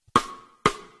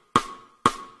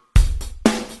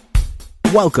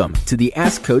Welcome to the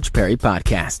Ask Coach Perry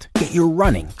podcast. Get your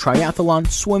running, triathlon,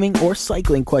 swimming, or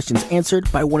cycling questions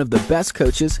answered by one of the best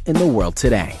coaches in the world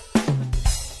today.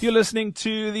 You're listening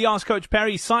to the Ask Coach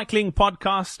Perry Cycling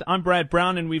Podcast. I'm Brad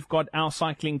Brown, and we've got our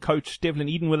cycling coach, Devlin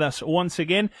Eden, with us once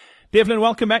again. Devlin,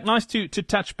 welcome back. Nice to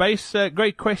touch base.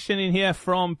 Great question in here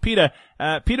from Peter.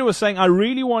 Peter was saying, I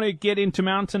really want to get into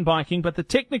mountain biking, but the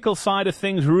technical side of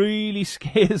things really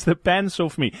scares the pants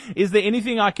off me. Is there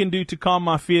anything I can do to calm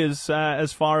my fears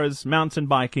as far as mountain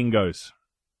biking goes?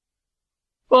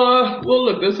 Well,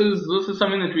 look, this is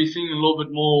something that we're seeing a little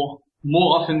bit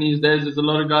more often these days. There's a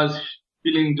lot of guys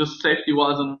feeling just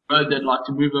safety-wise on the road that like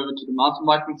to move over to the mountain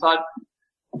biking side.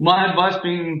 My advice,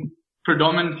 being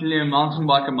predominantly a mountain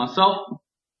biker myself,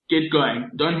 get going.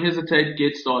 Don't hesitate,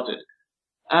 get started.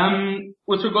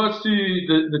 With regards to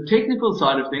the technical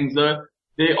side of things though,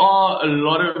 there are a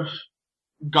lot of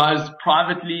guys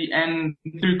privately and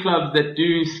through clubs that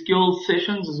do skills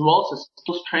sessions as well, so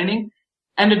skills training,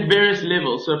 and at various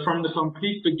levels. So from the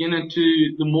complete beginner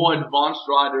to the more advanced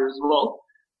rider as well.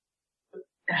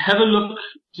 Have a look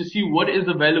to see what is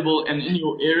available and in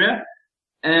your area,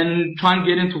 and try and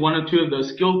get into one or two of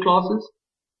those skill classes.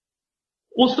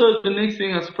 Also, the next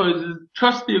thing I suppose is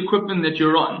trust the equipment that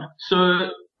you're on.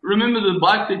 So remember, the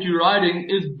bike that you're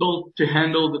riding is built to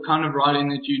handle the kind of riding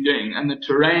that you're doing and the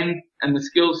terrain and the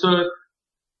skills. So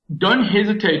don't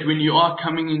hesitate when you are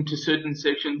coming into certain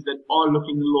sections that are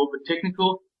looking a little bit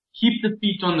technical. Keep the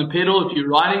feet on the pedal. If you're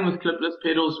riding with clipless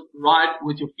pedals, ride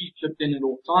with your feet clipped in at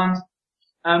all times.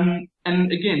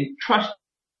 And again, trust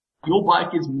your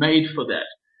bike is made for that.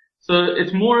 So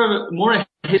it's more a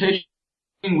hesitation.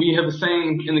 We have a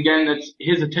saying in the game that's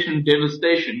hesitation,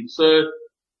 devastation. So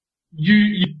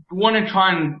you want to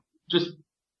try and just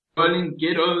rolling,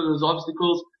 get over those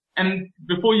obstacles, and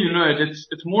before you know it,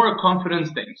 it's more a confidence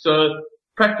thing. So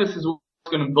practice is what's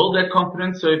going to build that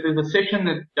confidence. So if there's a section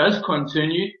that does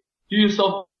concern you, do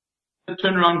yourself a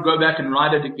turn around, go back and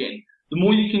ride it again. The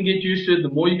more you can get used to it, the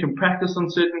more you can practice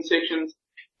on certain sections,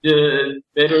 the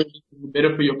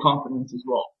better for your confidence as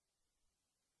well.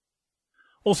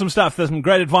 Awesome stuff. There's some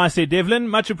great advice there, Devlin.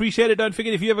 Much appreciated. Don't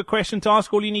forget, if you have a question to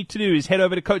ask, all you need to do is head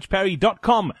over to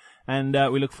coachperry.com, and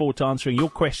we look forward to answering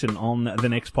your question on the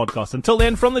next podcast. Until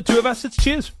then, from the two of us, it's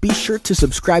cheers. Be sure to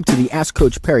subscribe to the Ask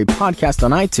Coach Perry podcast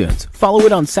on iTunes, follow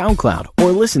it on SoundCloud,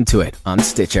 or listen to it on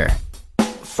Stitcher.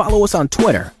 Follow us on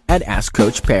Twitter at Ask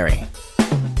Coach Perry.